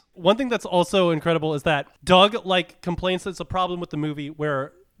one thing that's also incredible is that Doug like complains that it's a problem with the movie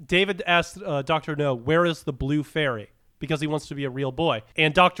where David asks Dr. No, where is the blue fairy? Because he wants to be a real boy.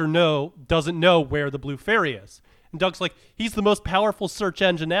 And Dr. No doesn't know where the blue fairy is. And Doug's like, he's the most powerful search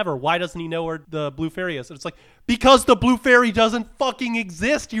engine ever. Why doesn't he know where the blue fairy is? And it's like, because the blue fairy doesn't fucking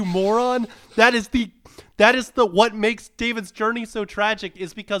exist, you moron. That is the what makes David's journey so tragic,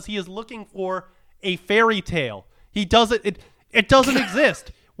 is because he is looking for a fairy tale. He doesn't it doesn't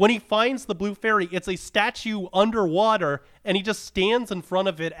exist. When he finds the blue fairy, it's a statue underwater, and he just stands in front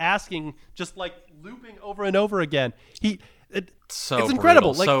of it asking, just like looping over and over again. It's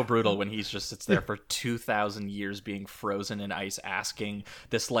incredible. So brutal when he just sits there for 2,000 years being frozen in ice, asking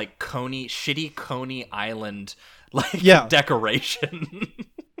this like shitty Coney Island decoration.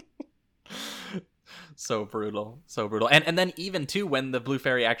 So brutal. And then even too, when the blue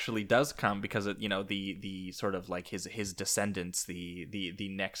fairy actually does come, because it, the sort of like his descendants, the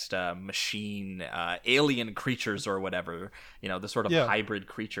next machine alien creatures or whatever, the sort of hybrid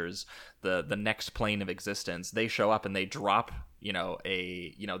creatures, the next plane of existence, they show up and they drop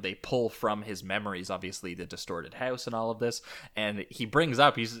they pull from his memories, obviously, the distorted house and all of this, and he brings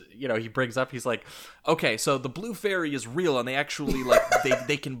up he's like, okay, so the blue fairy is real, and they actually like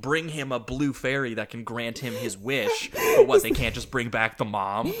they can bring him a blue fairy that can grant him his wish, but what, they can't just bring back the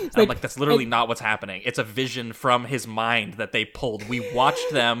mom? And I'm like, that's literally not what's happening. It's a vision from his mind that they pulled. We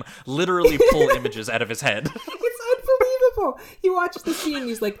watched them literally pull images out of his head. It's unbelievable. He watches the scene and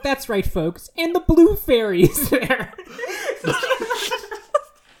he's like, that's right, folks, and the blue fairy's there.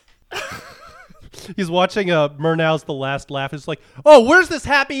 He's watching Murnau's The Last Laugh. It's like, oh, where's this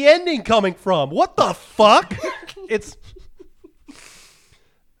happy ending coming from? What the fuck? It's...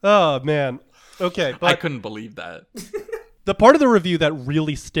 Oh, man. Okay, but... I couldn't believe that. The part of the review that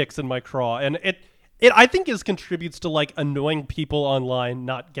really sticks in my craw, and it I think contributes to like annoying people online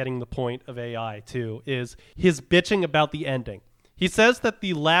not getting the point of AI too, is his bitching about the ending. He says that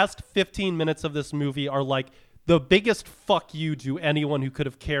the last 15 minutes of this movie are like the biggest fuck you to anyone who could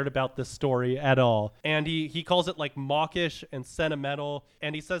have cared about this story at all. And he calls it like mawkish and sentimental.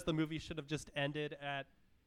 And he says the movie should have just ended at